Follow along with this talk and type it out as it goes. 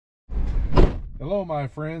Hello my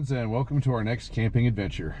friends, and welcome to our next camping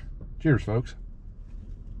adventure. Cheers folks.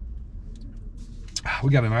 We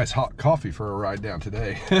got a nice hot coffee for a ride down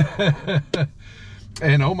today.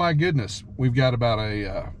 And oh my goodness, we've got about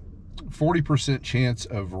a 40% chance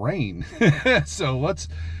of rain. So let's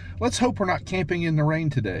hope we're not camping in the rain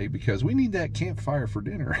today, because we need that campfire for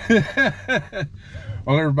dinner.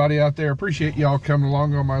 Well, everybody out there, appreciate y'all coming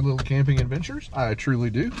along on my little camping adventures. I truly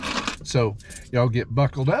do. So y'all get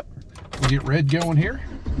buckled up. We'll get Red going here,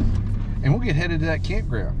 and we'll get headed to that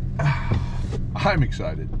campground. I'm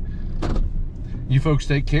excited. You folks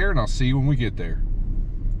take care, and I'll see you when we get there.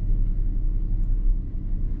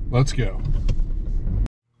 Let's go.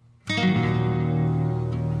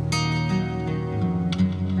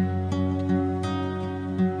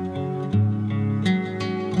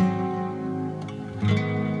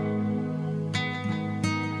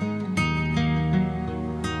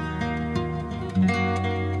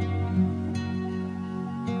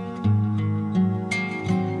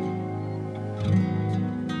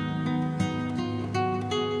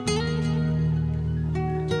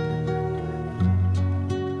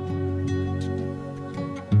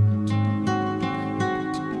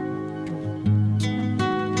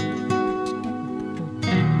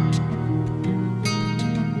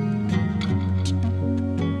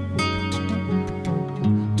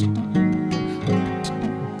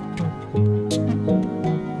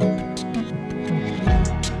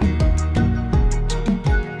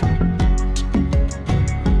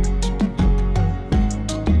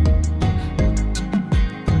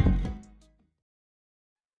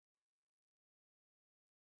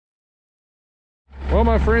 Well,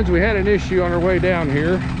 my friends, we had an issue on our way down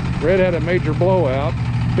here. Red had a major blowout.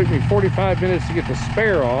 Took me 45 minutes to get the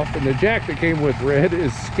spare off, and the jack that came with Red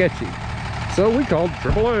is sketchy. So we called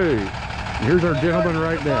AAA. Here's our gentleman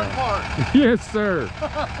right now. Yes, sir.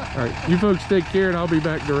 All right, you folks take care, and I'll be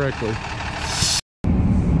back directly.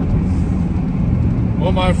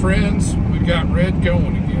 Well, my friends, we got Red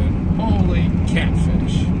going again. Holy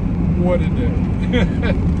catfish. What a day.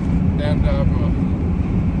 And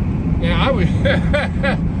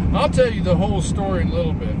yeah, I'll tell you the whole story in a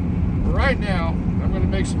little bit. But right now, I'm going to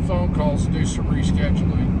make some phone calls to do some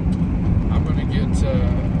rescheduling. I'm going to get,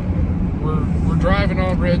 we're driving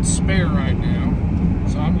on Red's spare right now.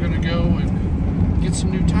 So I'm going to go and get some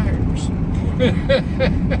new tires.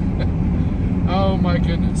 Oh my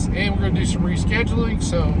goodness. And we're going to do some rescheduling.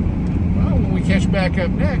 So, well, when we catch back up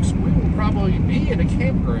next, we will probably be in a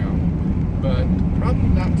campground. But probably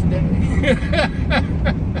not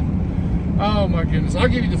today. Oh my goodness. I'll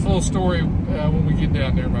give you the full story when we get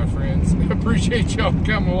down there, my friends. I appreciate y'all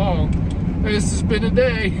coming along. This has been a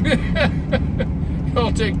day.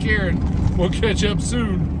 Y'all take care, and we'll catch up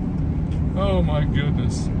soon. Oh my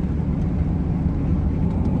goodness.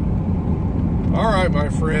 All right, my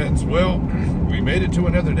friends. Well, we made it to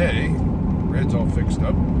another day. Red's all fixed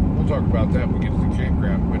up. We'll talk about that when we get to the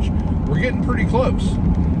campground, which we're getting pretty close.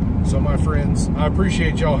 So my friends, I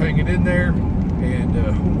appreciate y'all hanging in there,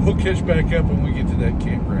 and we'll catch back up when we get to that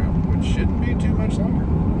campground, which shouldn't be too much longer.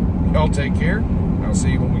 Y'all take care, and I'll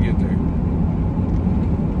see you when we get there.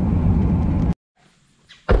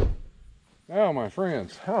 Oh, my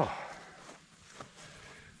friends.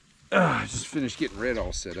 I just finished getting Red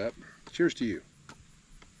all set up. Cheers to you.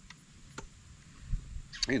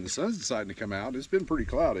 And the sun's deciding to come out. It's been pretty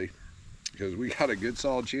cloudy, because we got a good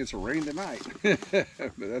solid chance of rain tonight. But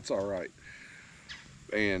that's all right.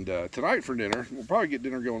 And tonight for dinner, we'll probably get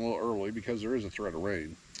dinner going a little early, because there is a threat of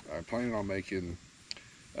rain. I'm planning on making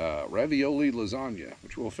ravioli lasagna,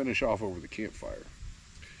 which we'll finish off over the campfire.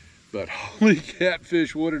 But holy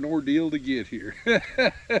catfish, what an ordeal to get here.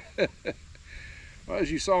 Well,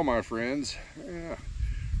 as you saw, my friends,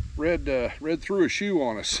 Red threw a shoe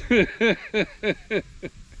on us.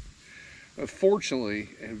 Fortunately,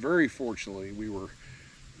 and very fortunately, we were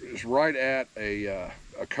just right at a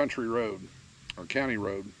country road, or county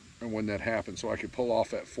road, and when that happened, so I could pull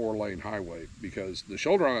off that 4-lane highway, because the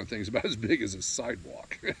shoulder on that thing is about as big as a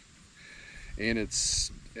sidewalk. And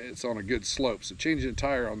it's on a good slope, so changing a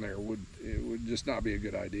tire on there would just not be a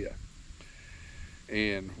good idea.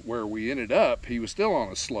 And where we ended up, he was still on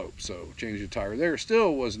a slope, so changing a tire there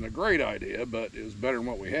still wasn't a great idea, but it was better than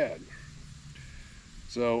what we had.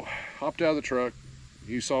 So hopped out of the truck.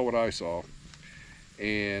 You saw what I saw.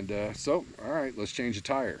 And so, all right, let's change the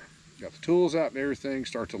tire. Got the tools out and everything,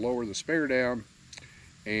 start to lower the spare down.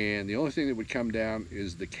 And the only thing that would come down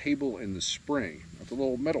is the cable and the spring. Not the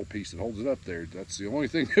little metal piece that holds it up there. That's the only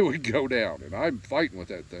thing that would go down. And I'm fighting with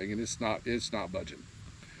that thing, and it's not budging.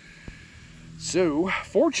 So,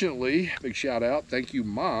 fortunately, big shout out, thank you,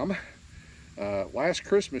 Mom. Last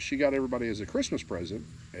Christmas, she got everybody as a Christmas present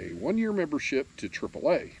a 1-year membership to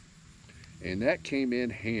AAA. And that came in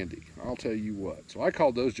handy, I'll tell you what. So I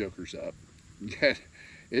called those jokers up.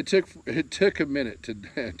 It took a minute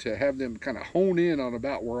to have them kind of hone in on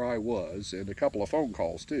about where I was, and a couple of phone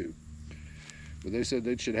calls too. But they said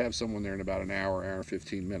they should have someone there in about an hour and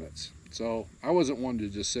 15 minutes. So I wasn't one to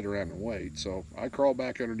just sit around and wait. So I crawled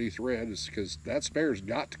back underneath Red, because that spare's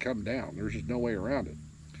got to come down. There's just no way around it.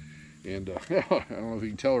 And I don't know if you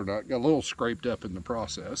can tell or not, got a little scraped up in the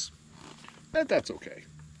process. But that's okay.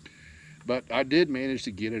 But I did manage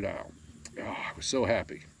to get it out. Oh, I was so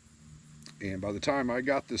happy. And by the time I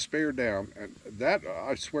got the spare down, and that,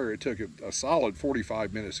 I swear it took a solid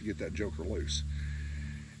 45 minutes to get that joker loose.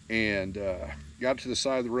 And got to the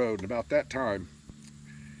side of the road, and about that time,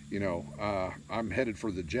 you know, I'm headed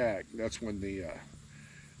for the jack. That's when the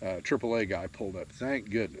AAA guy pulled up. Thank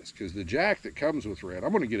goodness, because the jack that comes with Red,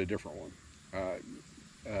 I'm going to get a different one.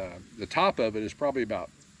 The top of it is probably about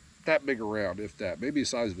that big around, if that, maybe the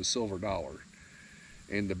size of a silver dollar.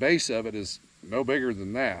 And the base of it is no bigger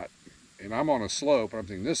than that. And I'm on a slope. I'm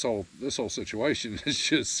thinking this whole situation is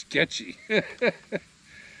just sketchy.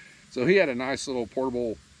 So he had a nice little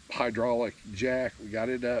portable hydraulic jack. We got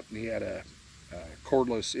it up, and he had a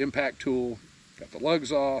cordless impact tool. Got the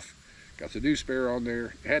lugs off. Got the new spare on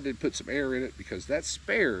there. Had to put some air in it, because that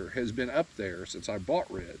spare has been up there since I bought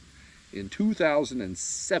Red in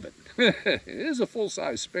 2007. It is a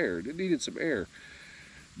full-size spare. It needed some air.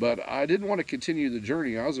 But I didn't want to continue the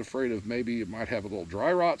journey. I was afraid of maybe it might have a little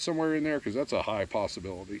dry rot somewhere in there, because that's a high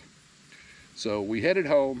possibility. So we headed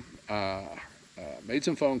home, made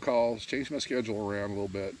some phone calls, changed my schedule around a little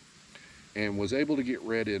bit, and was able to get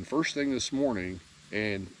Red in first thing this morning,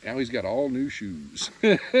 and now he's got all new shoes.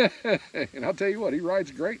 And I'll tell you what, he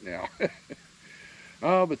rides great now.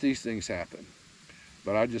 Oh, but these things happen.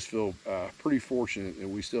 But I just feel pretty fortunate that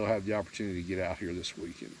we still have the opportunity to get out here this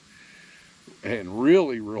weekend and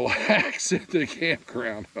really relax at the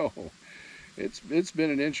campground. Oh, it's been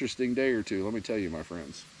an interesting day or two, let me tell you, my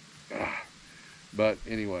friends. But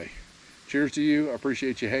anyway, cheers to you. I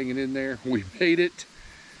appreciate you hanging in there. We made it,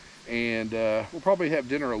 and we'll probably have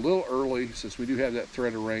dinner a little early, since we do have that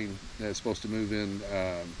threat of rain that's supposed to move in.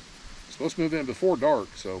 Before dark,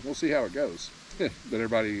 so we'll see how it goes. But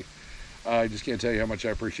everybody, I just can't tell you how much I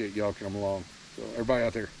appreciate y'all coming along. So everybody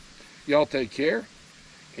out there, y'all take care.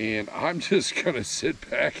 And I'm just going to sit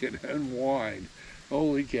back and unwind.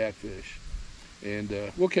 Holy catfish. And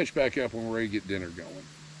we'll catch back up when we're ready to get dinner going.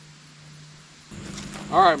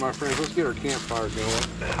 All right, my friends, let's get our campfire going.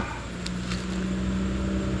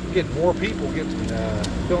 Getting more people, getting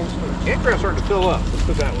filling some. Campground's starting to fill up, let's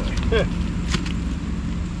put it that way.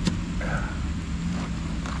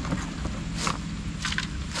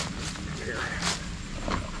 Here.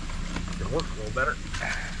 It'll work a little better.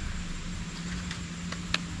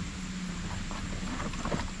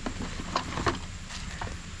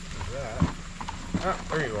 Ah,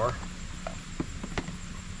 there you are.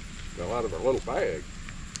 Fell out of our little bag.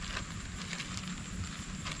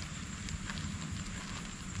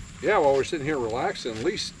 Yeah, while we're sitting here relaxing, at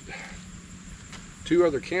least 2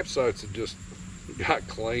 other campsites have just got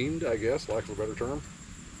claimed, I guess, lack of a better term.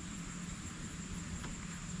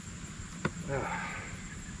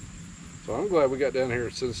 So I'm glad we got down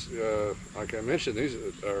here, since, like I mentioned, these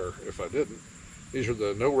are, if I didn't, these are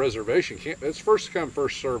the no reservation camp. It's first come,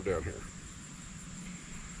 first served down here.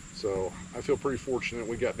 So I feel pretty fortunate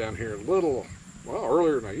we got down here a little, well,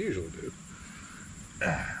 earlier than I usually do.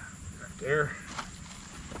 Right there.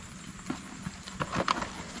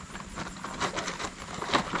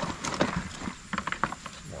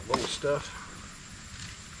 More little stuff.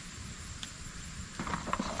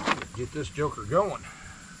 Get this joker going.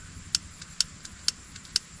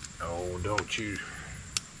 Oh, don't you.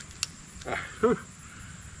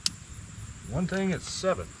 One thing, it's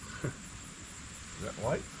 7. Is that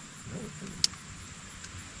light?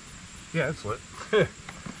 Yeah, it's lit.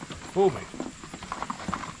 Fool me.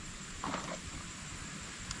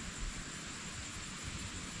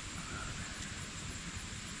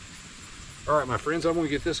 All right, my friends, I'm going to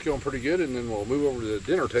get this going pretty good, and then we'll move over to the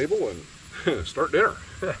dinner table and start dinner.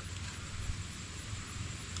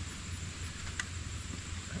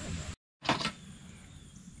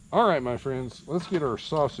 All right, my friends, let's get our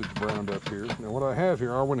sausage browned up here. Now, what I have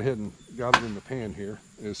here, I went ahead and got it in the pan here,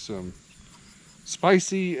 is some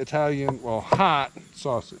spicy Italian, well, hot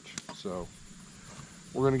sausage. So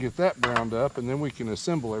we're going to get that browned up, and then we can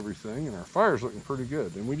assemble everything, and our fire's looking pretty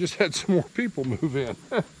good. And we just had some more people move in.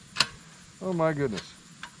 Oh, my goodness.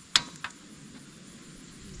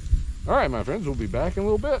 All right, my friends, we'll be back in a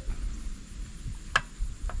little bit.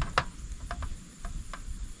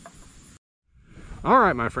 All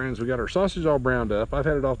right, my friends, we got our sausage all browned up. I've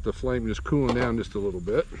had it off the flame, just cooling down just a little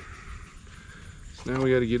bit. So now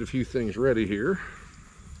we got to get a few things ready here.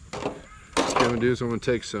 What I'm going to do is I'm going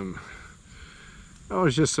to take some, oh,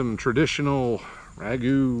 it's just some traditional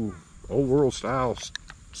ragu, old world style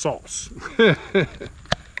sauce. We're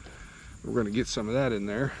going to get some of that in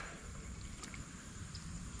there.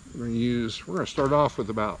 We're going to start off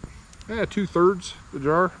with about 2/3 the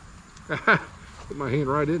jar. Put my hand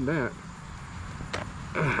right in that.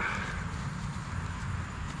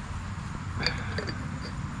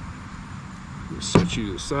 Set you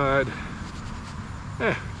to the side.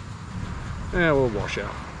 We'll wash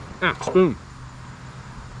out. Spoon.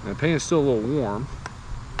 The pan's still a little warm.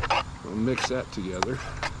 We'll mix that together.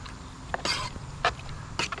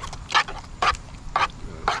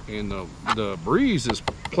 And the breeze is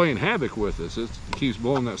playing havoc with us. It keeps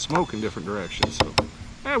blowing that smoke in different directions. So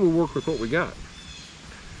we'll work with what we got.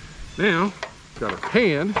 Now, got our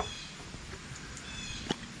pan.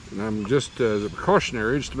 And I'm just, as a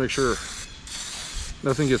precautionary, just to make sure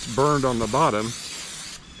nothing gets burned on the bottom.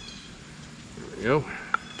 There we go.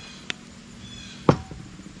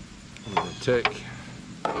 I'm going to take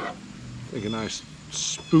a nice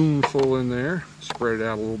spoonful in there, spread it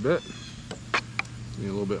out a little bit. Need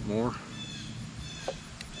a little bit more.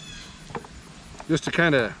 Just to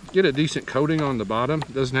kind of get a decent coating on the bottom.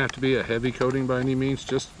 It doesn't have to be a heavy coating by any means.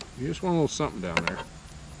 You just want a little something down there.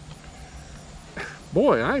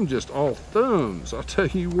 Boy, I'm just all thumbs. I'll tell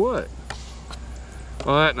you what.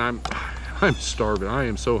 Well, that, and I'm starving. I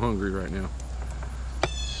am so hungry right now.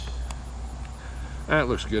 That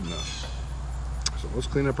looks good enough. So let's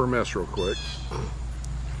clean up our mess real quick.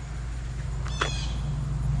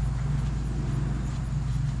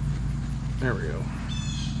 There we go.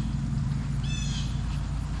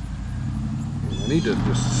 I need to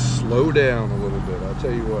just slow down a little bit. I'll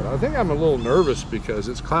tell you what. I think I'm a little nervous because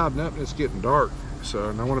it's clouding up and it's getting dark. So,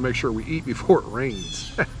 and I want to make sure we eat before it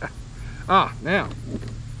rains. Now.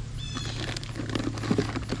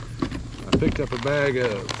 I picked up a bag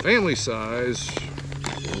of family size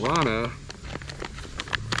Rana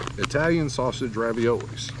Italian sausage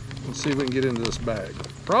raviolis. Let's see if we can get into this bag.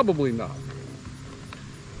 Probably not.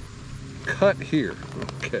 Cut here.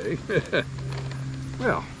 Okay.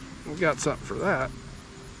 Well, we got something for that.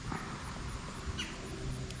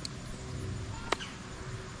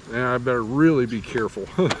 Now I better really be careful.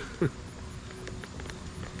 There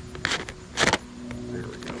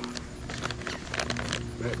we go.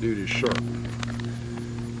 That dude is sharp.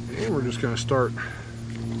 And we're just going to start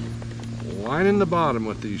lining the bottom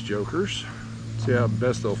with these jokers. See how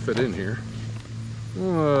best they'll fit in here.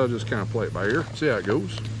 I'll just kind of play it by ear. See how it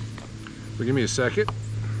goes. So give me a second.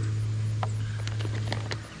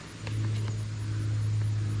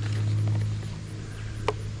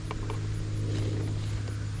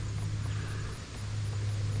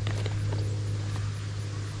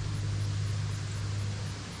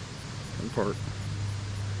 Part.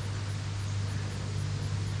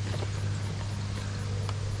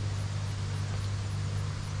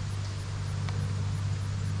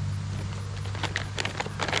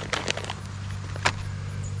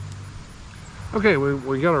 Okay,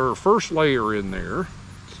 we got our first layer in there.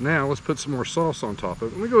 So now let's put some more sauce on top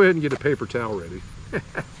of it. Let me go ahead and get a paper towel ready.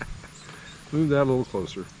 Move that a little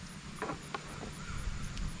closer.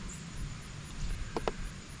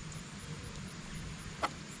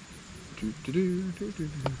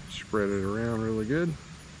 Spread it around really good,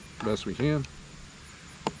 best we can.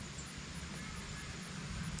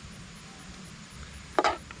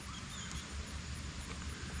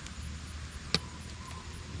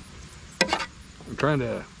 I'm trying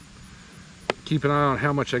to keep an eye on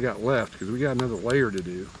how much I got left because we got another layer to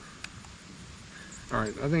do. All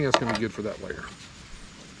right, I think that's going to be good for that layer.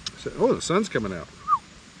 So, oh, the sun's coming out.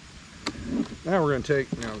 Now we're going to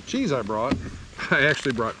take, now, cheese I brought. I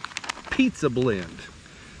actually brought pizza blend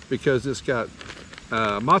because it's got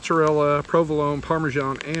mozzarella, provolone,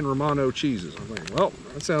 parmesan, and romano cheeses. I'm thinking, well,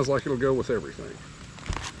 that sounds like it'll go with everything.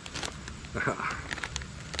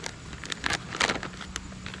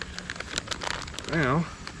 Now,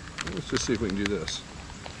 let's just see if we can do this.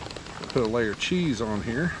 I'll put a layer of cheese on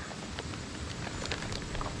here.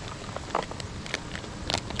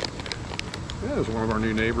 There's one of our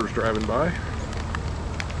new neighbors driving by.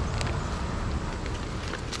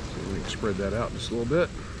 Spread that out just a little bit.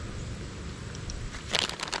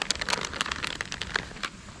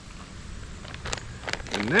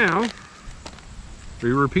 And now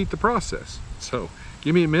we repeat the process. So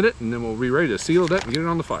give me a minute and then we'll be ready to seal it up and get it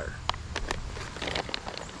on the fire.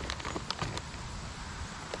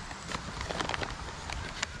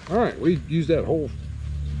 All right, we used that whole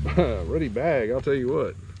Ready bag, I'll tell you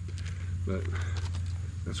what. But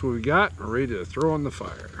that's what we got. We're ready to throw on the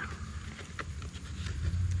fire.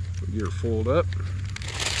 We'll get her folded up.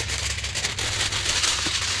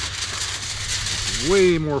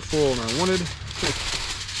 Way more full than I wanted.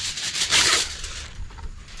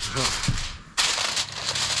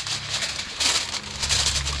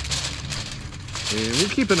 And we'll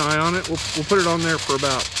keep an eye on it. We'll put it on there for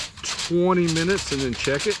about 20 minutes and then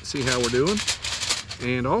check it, see how we're doing.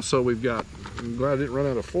 And also we've got, I'm glad I didn't run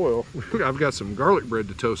out of foil. I've got some garlic bread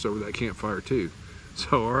to toast over that campfire too.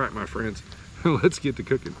 So, all right, my friends, let's get to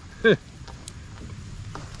cooking.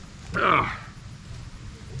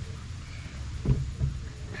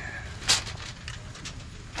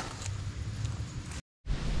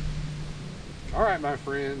 All right, my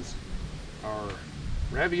friends, our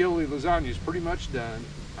ravioli lasagna is pretty much done.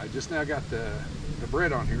 I just now got the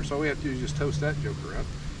bread on here, so all we have to do is just toast that joker up,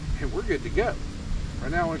 and we're good to go.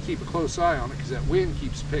 Right now I want to keep a close eye on it because that wind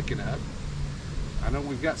keeps picking up. I know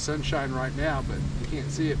we've got sunshine right now, but you can't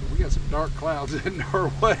see it, but we got some dark clouds in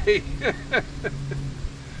our way.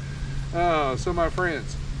 So my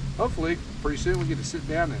friends, hopefully pretty soon we get to sit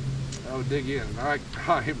down and dig in, and I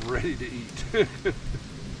am ready to eat.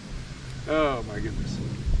 Oh my goodness.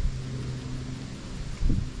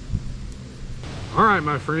 All right,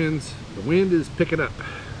 my friends, the wind is picking up.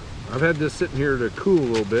 I've had this sitting here to cool a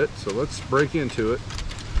little bit, so let's break into it.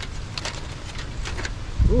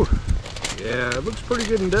 Ooh, yeah, it looks pretty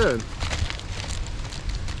good and done.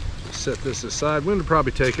 Just set this aside. Wind will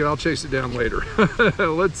probably take it. I'll chase it down later.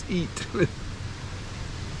 Let's eat.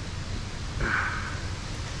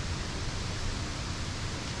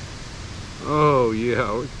 Oh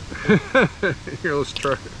yeah. Here, let's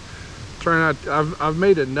try. Try not. I've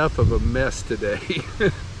made enough of a mess today.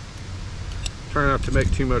 Try not to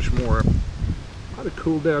make too much more. Might have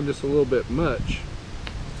cooled down just a little bit much.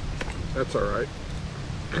 That's all right.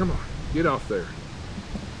 Come on, get off there.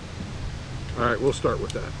 All right, we'll start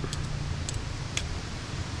with that.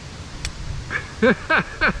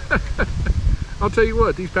 I'll tell you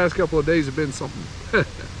what, these past couple of days have been something.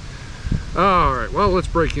 All right, well, let's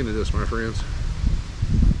break into this, my friends.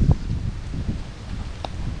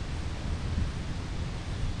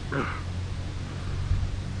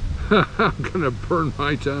 I'm gonna burn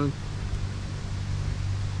my tongue.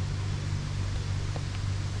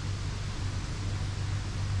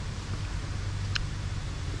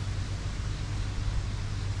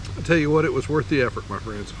 I'll tell you what, it was worth the effort, my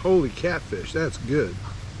friends. Holy catfish, that's good.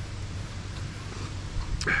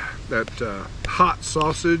 That hot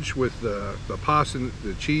sausage with the pasta and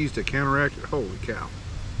the cheese to counteract it. Holy cow.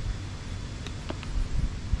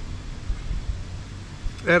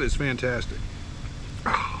 That is fantastic.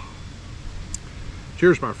 Oh.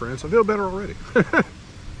 Cheers, my friends. I feel better already.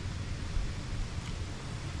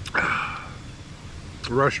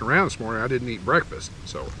 Rushing around this morning, I didn't eat breakfast,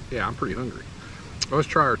 so yeah, I'm pretty hungry. Let's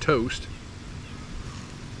try our toast.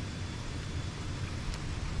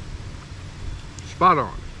 Spot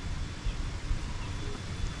on.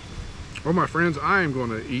 Well, my friends, I am going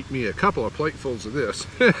to eat me a couple of platefuls of this.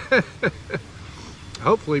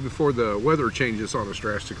 Hopefully before the weather changes on us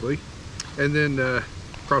drastically. And then,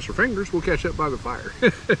 cross our fingers, we'll catch up by the fire.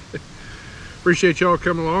 Appreciate y'all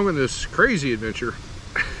coming along on this crazy adventure.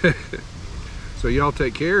 So y'all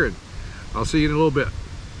take care, and I'll see you in a little bit.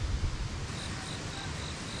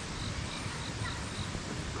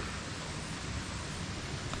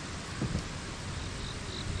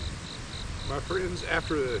 My friends,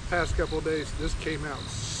 after the past couple of days, this came out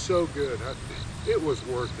so good. It was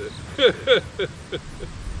worth it.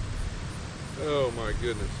 Oh my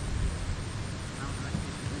goodness.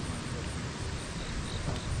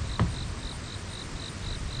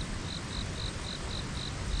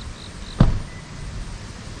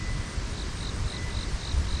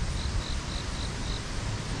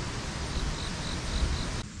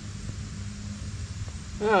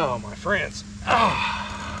 Oh, my friends.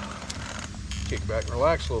 Kick back and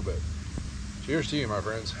relax a little bit. Cheers to you, my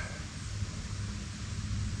friends.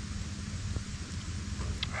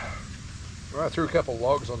 Well, I threw a couple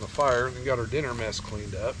logs on the fire and got our dinner mess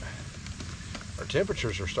cleaned up. Our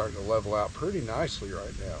temperatures are starting to level out pretty nicely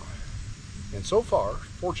right now. And so far,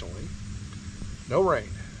 fortunately, no rain.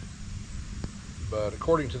 But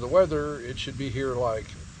according to the weather, it should be here like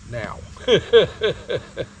now.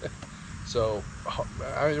 So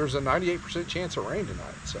there's a 98% chance of rain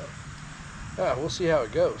tonight. So yeah, we'll see how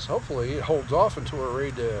it goes. Hopefully it holds off until we're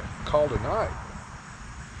ready to call tonight.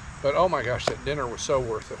 But oh my gosh, that dinner was so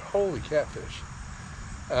worth it. Holy catfish.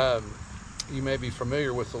 You may be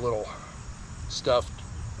familiar with the little stuffed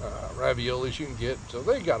raviolis you can get. So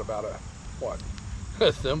they got about a, what,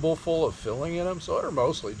 a thimble full of filling in them, so they're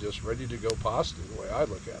mostly just ready to go pasta the way I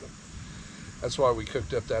look at them. That's why we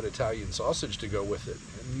cooked up that Italian sausage to go with it,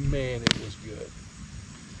 and man, it was good.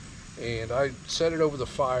 And I set it over the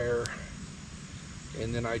fire,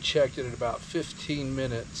 and then I checked it at about 15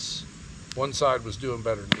 minutes. One side was doing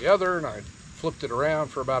better than the other, and I flipped it around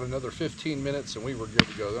for about another 15 minutes, and we were good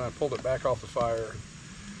to go. Then I pulled it back off the fire.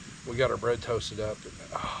 We got our bread toasted up, and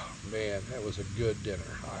oh man, that was a good dinner,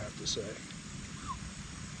 I have to say.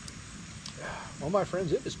 Well, my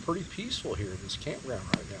friends, it is pretty peaceful here in this campground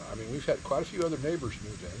right now. I mean, we've had quite a few other neighbors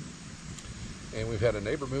move in, and we've had a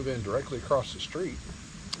neighbor move in directly across the street,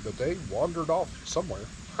 but they wandered off somewhere.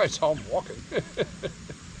 I saw them walking.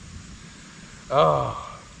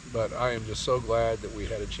 Oh, but I am just so glad that we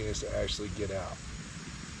had a chance to actually get out.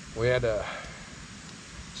 We had to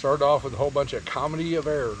start off with a whole bunch of comedy of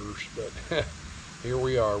errors, but here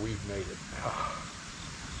we are, we've made it. Oh,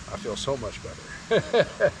 I feel so much better.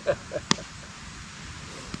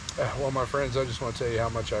 Well, my friends, I just want to tell you how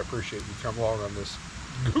much I appreciate you come along on this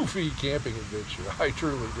goofy camping adventure. I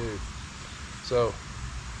truly do. So,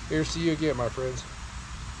 here's to you again, my friends.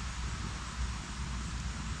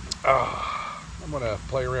 I'm going to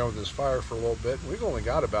play around with this fire for a little bit. We've only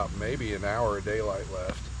got about maybe an hour of daylight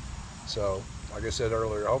left. So, like I said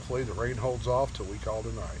earlier, hopefully the rain holds off till we call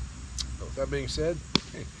tonight. So with that being said,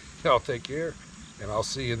 y'all take care, and I'll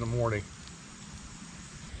see you in the morning.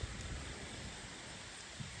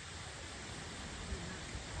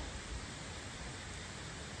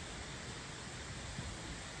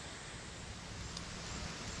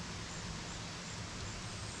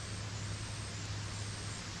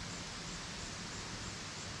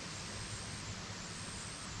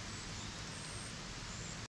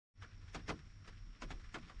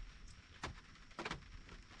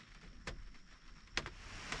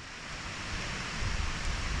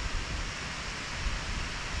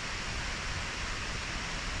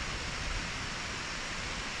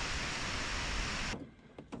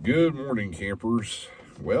 Good morning, campers.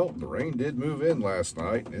 Well, the rain did move in last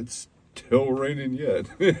night. It's still raining yet.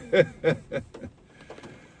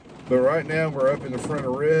 But right now we're up in the front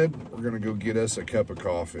of Red. We're gonna go get us a cup of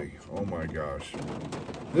coffee. Oh my gosh,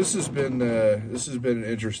 this has been an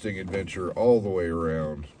interesting adventure all the way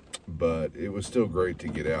around. But it was still great to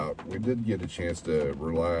get out. We did get a chance to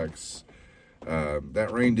relax.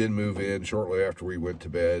 That rain did move in shortly after we went to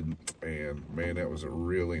bed, and man, that was a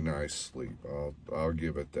really nice sleep. I'll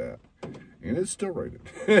give it that. And it's still raining.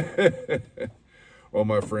 Well,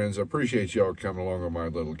 my friends, I appreciate y'all coming along on my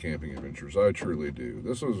little camping adventures. I truly do.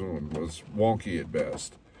 This one was wonky at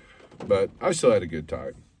best, but I still had a good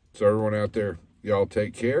time. So everyone out there, y'all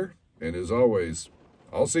take care, and as always,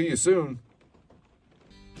 I'll see you soon.